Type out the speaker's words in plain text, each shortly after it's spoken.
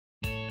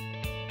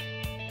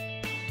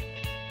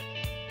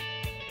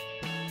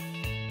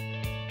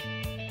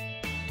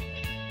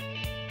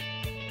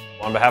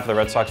On behalf of the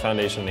Red Sox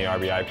Foundation and the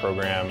RBI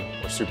program,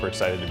 we're super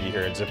excited to be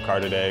here at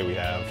Zipcar today. We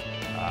have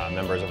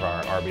members of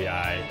our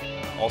RBI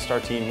All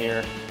Star team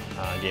here,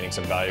 gaining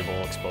some valuable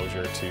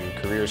exposure to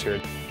careers here.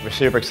 We're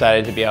super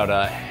excited to be able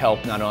to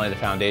help not only the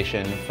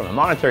foundation from a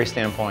monetary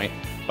standpoint,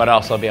 but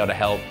also be able to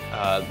help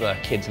the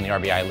kids in the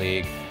RBI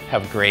League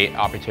have great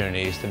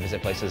opportunities to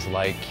visit places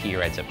like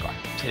here at Zipcar.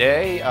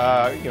 Today,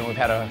 we've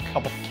had a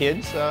couple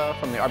kids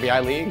from the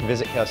RBI League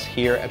visit us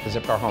here at the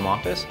Zipcar home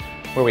office,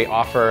 where we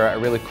offer a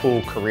really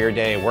cool career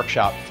day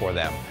workshop for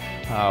them.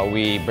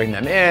 We bring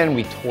them in,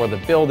 we tour the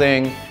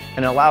building,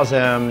 and it allows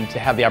them to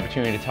have the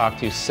opportunity to talk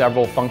to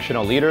several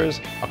functional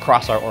leaders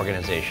across our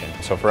organization.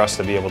 So for us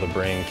to be able to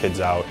bring kids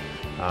out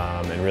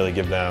and really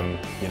give them,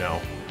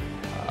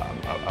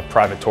 a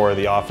private tour of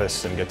the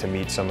office and get to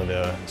meet some of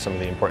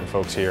the important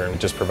folks here, and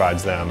it just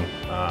provides them,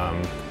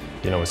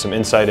 with some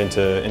insight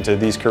into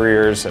these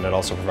careers, and it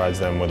also provides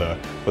them with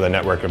a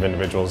network of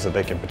individuals that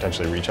they can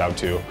potentially reach out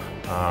to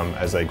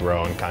as they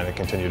grow and kind of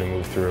continue to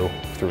move through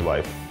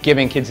life.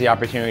 Giving kids the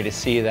opportunity to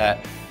see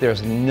that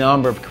there's a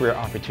number of career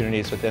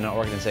opportunities within an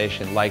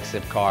organization like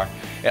Zipcar.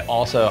 It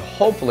also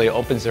hopefully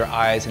opens their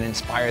eyes and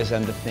inspires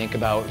them to think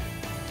about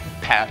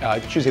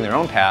choosing their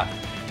own path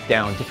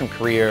down different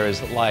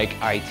careers like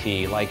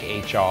IT, like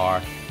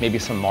HR, maybe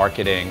some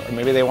marketing, or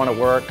maybe they want to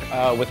work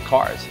with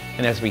cars.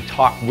 And as we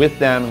talk with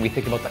them and we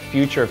think about the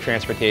future of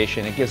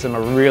transportation, it gives them a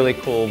really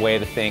cool way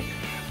to think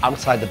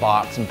outside the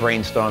box and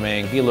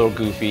brainstorming, be a little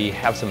goofy,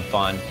 have some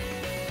fun.